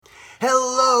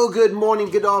Hello, good morning,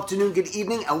 good afternoon, good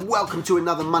evening, and welcome to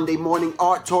another Monday Morning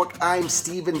Art Talk. I'm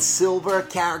Steven Silver,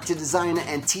 character designer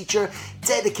and teacher,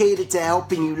 dedicated to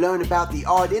helping you learn about the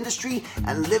art industry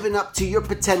and living up to your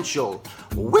potential.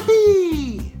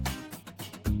 Whippy!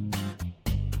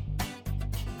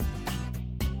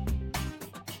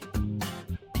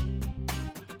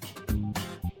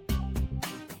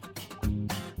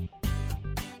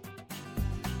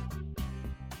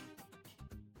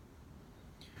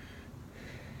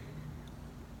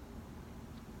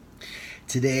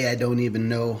 Today, I don't even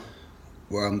know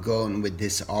where I'm going with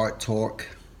this art talk.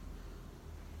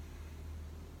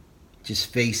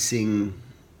 Just facing,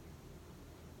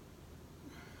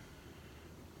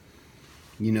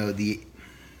 the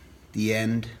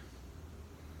end.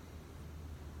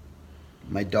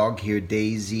 My dog here,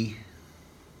 Daisy,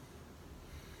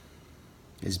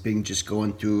 has been just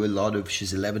going through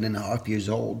she's 11 and a half years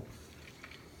old.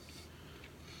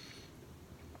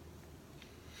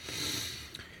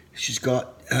 She's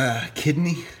got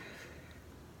kidney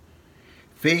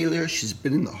failure. She's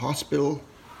been in the hospital.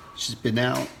 She's been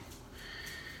out.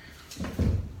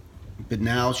 But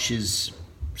now she's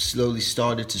slowly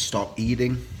started to stop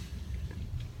eating.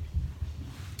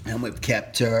 And we've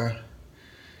kept her,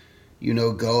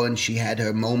 going. She had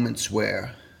her moments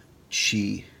where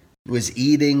she was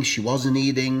eating, she wasn't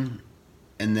eating.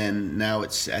 And then now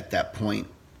it's at that point,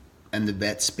 and the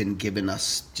vet's been telling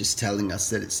us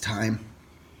that it's time.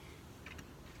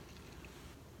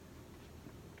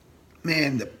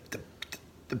 Man, the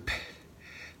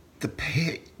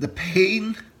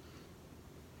pain,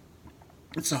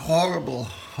 it's horrible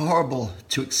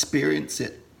to experience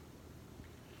it.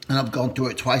 And I've gone through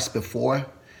it twice before.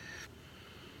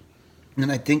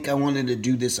 And I think I wanted to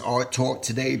do this art talk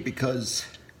today because,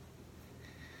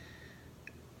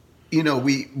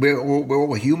 we're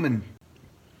all human.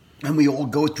 And we all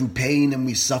go through pain, and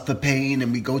we suffer pain,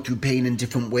 and we go through pain in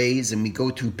different ways, and we go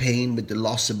through pain with the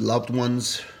loss of loved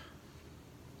ones,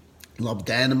 loved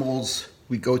animals.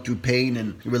 We go through pain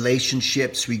in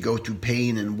relationships. We go through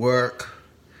pain in work.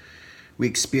 We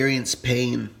experience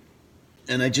pain.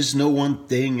 And I just know one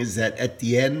thing is that at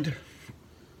the end,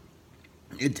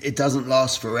 it doesn't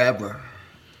last forever.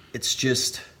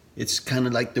 It's kind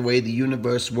of like the way the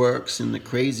universe works in the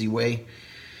crazy way.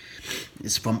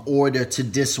 It's from order to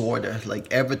disorder.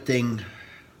 Like everything,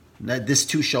 this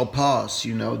too shall pass.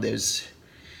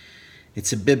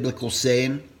 It's a biblical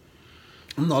saying.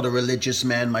 I'm not a religious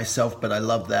man myself, but I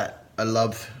love that. I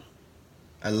love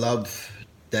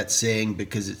that saying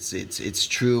because it's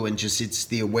true, and just it's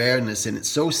the awareness. And it's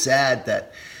so sad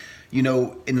that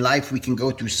in life we can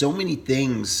go through so many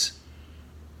things,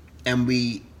 and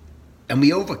we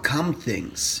overcome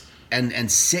things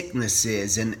and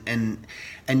sicknesses and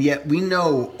yet we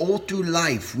know all through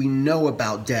life we know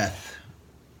about death.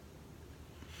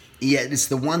 Yet it's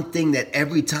the one thing that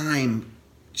every time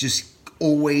just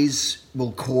always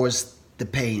will cause the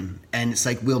pain, and it's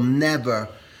like we'll never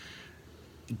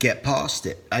get past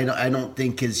it. I don't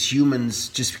think as humans,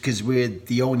 just because we're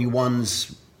the only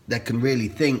ones that can really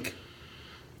think,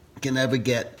 can ever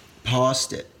get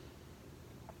past it.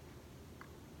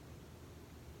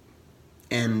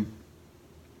 And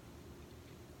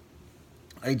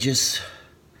I just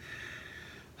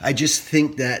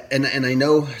think that, and I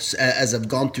know as I've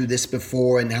gone through this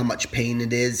before and how much pain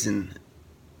it is, and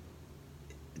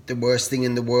the worst thing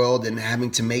in the world, and having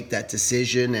to make that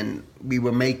decision. And we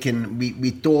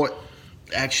thought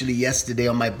actually yesterday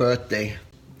on my birthday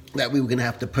that we were going to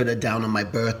have to put her down on my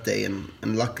birthday, and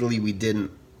luckily we didn't,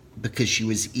 because she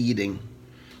was eating.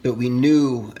 But we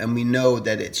knew, and we know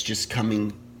that it's just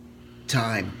coming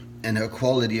time, and her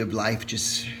quality of life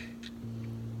just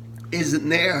isn't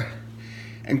there.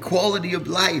 And quality of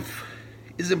life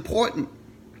is important.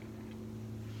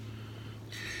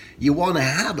 You want to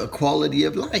have a quality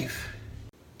of life.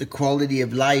 The quality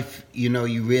of life,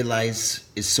 you realize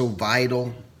is so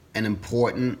vital and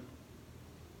important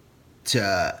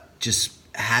to just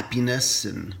happiness.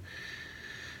 And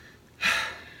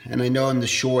I know in the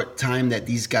short time that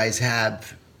these guys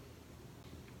have,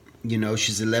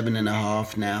 she's 11 and a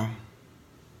half now.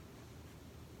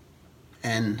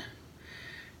 And,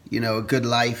 a good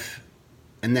life.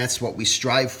 And that's what we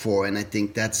strive for. And I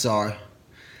think that's our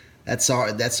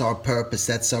purpose.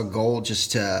 That's our goal.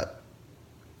 Just to,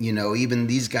 even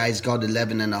these guys got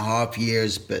 11 and a half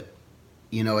years, but,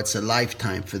 it's a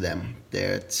lifetime for them.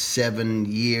 They're at 7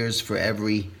 years for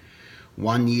every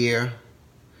 1 year.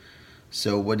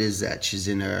 So what is that? She's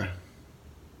in her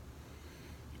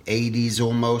 80s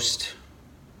almost,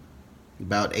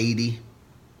 about 80.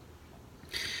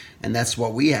 And that's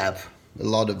what we have, a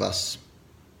lot of us.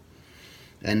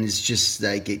 And it's just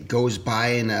like it goes by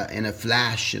in a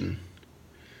flash, and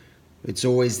it's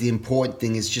always the important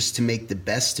thing is just to make the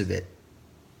best of it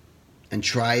and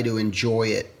try to enjoy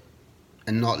it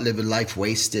and not live a life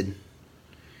wasted,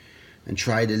 and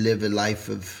try to live a life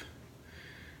of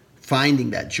finding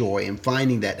that joy and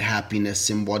finding that happiness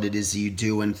in what it is you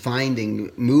do, and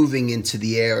moving into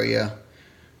the area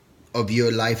of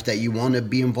your life that you want to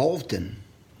be involved in,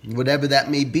 whatever that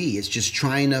may be. It's just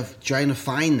trying to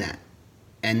find that,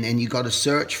 and you got to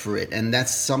search for it. And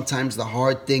that's sometimes the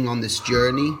hard thing on this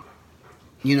journey,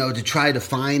 to try to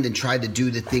find and try to do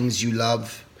the things you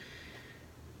love.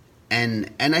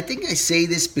 And I think I say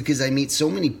this because I meet so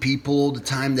many people all the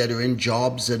time that are in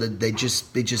jobs that they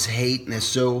just hate, and they're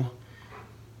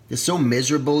so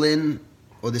miserable in,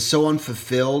 or they're so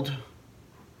unfulfilled.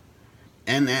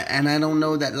 And I don't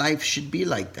know that life should be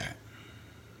like that.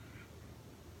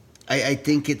 I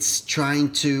think it's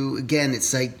trying to, again,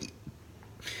 it's like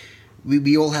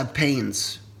we all have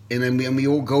pains, and we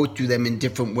all go through them in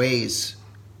different ways,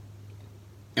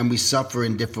 and we suffer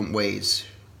in different ways.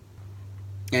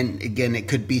 And again, it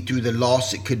could be through the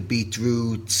loss, it could be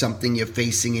through something you're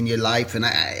facing in your life. And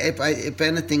if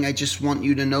anything, I just want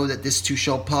you to know that this too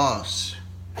shall pass.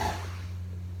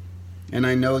 And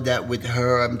I know that with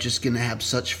her, I'm just going to have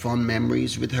such fun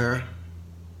memories with her.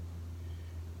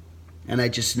 And I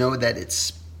just know that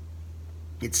it's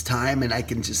time, and I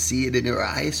can just see it in her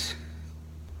eyes.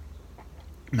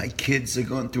 My kids are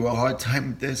going through a hard time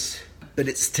with this, but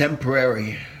it's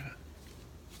temporary.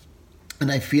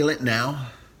 And I feel it now.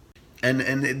 And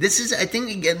this is, I think,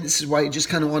 again, this is why I just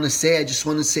kind of want to say,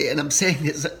 and I'm saying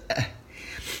this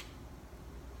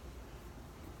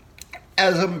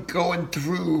as I'm going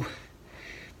through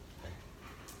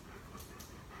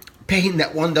pain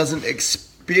that one doesn't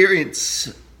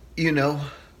experience,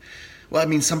 Well, I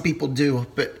mean, some people do,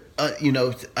 but,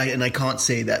 I can't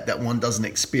say that one doesn't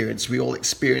experience. We all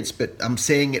experience, but I'm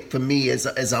saying it for me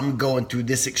as I'm going through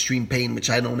this extreme pain,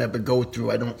 which I don't ever go through.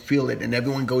 I don't feel it, and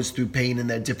everyone goes through pain in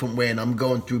their different way, and I'm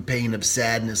going through pain of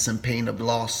sadness and pain of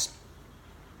loss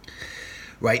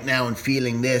right now, and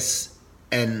feeling this,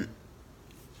 and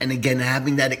again,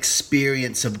 having that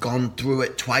experience of gone through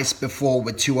it twice before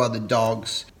with 2 other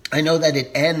dogs. I know that it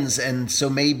ends, and so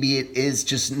maybe it is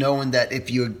just knowing that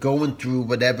if you're going through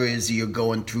whatever it is you're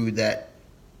going through, that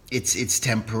it's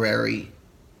temporary,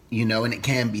 and it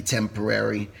can be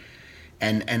temporary,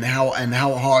 and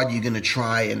how hard you're gonna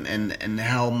try, and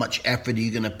how much effort are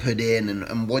you gonna put in,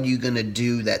 and what are you gonna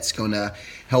do that's gonna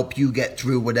help you get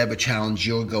through whatever challenge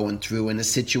you're going through. In a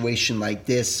situation like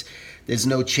this, there's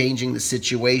no changing the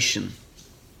situation.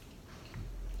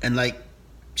 And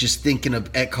just thinking of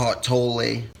Eckhart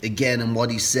Tolle again, and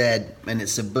what he said, and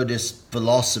it's a Buddhist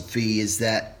philosophy, is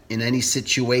that in any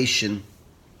situation,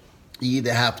 you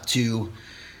either have to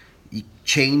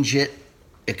change it,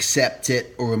 accept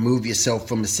it, or remove yourself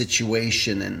from the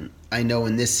situation. And I know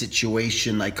in this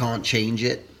situation, I can't change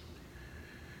it,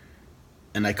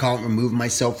 and I can't remove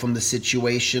myself from the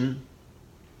situation,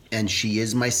 and she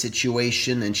is my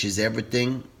situation, and she's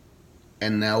everything.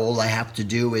 And now all I have to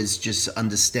do is just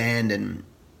understand and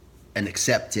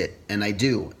accept it, and I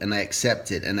do, and I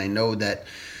accept it, and I know that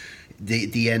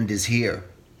the end is here.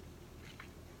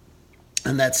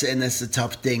 And that's the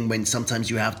tough thing, when sometimes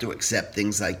you have to accept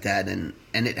things like that, and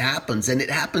it happens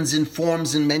in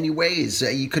forms in many ways.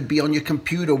 You could be on your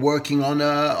computer working on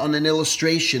an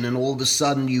illustration, and all of a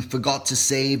sudden you forgot to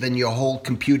save, and your whole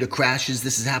computer crashes.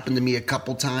 This has happened to me a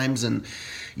couple times, and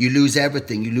you lose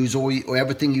everything. You lose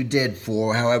everything you did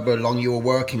for however long you were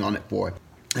working on it for,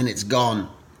 and it's gone.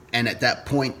 And at that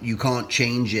point, you can't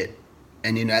change it.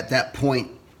 And, at that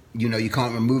point, you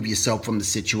can't remove yourself from the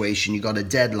situation. You got a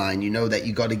deadline. You know that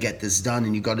you got to get this done,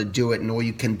 and you got to do it. And all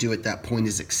you can do at that point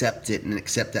is accept it and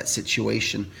accept that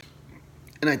situation.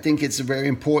 And I think it's a very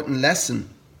important lesson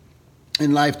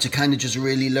in life to kind of just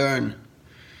really learn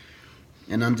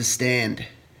and understand.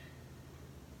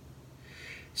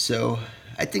 So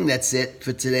I think that's it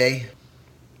for today.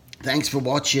 Thanks for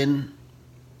watching,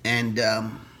 and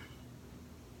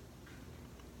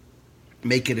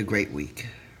make it a great week.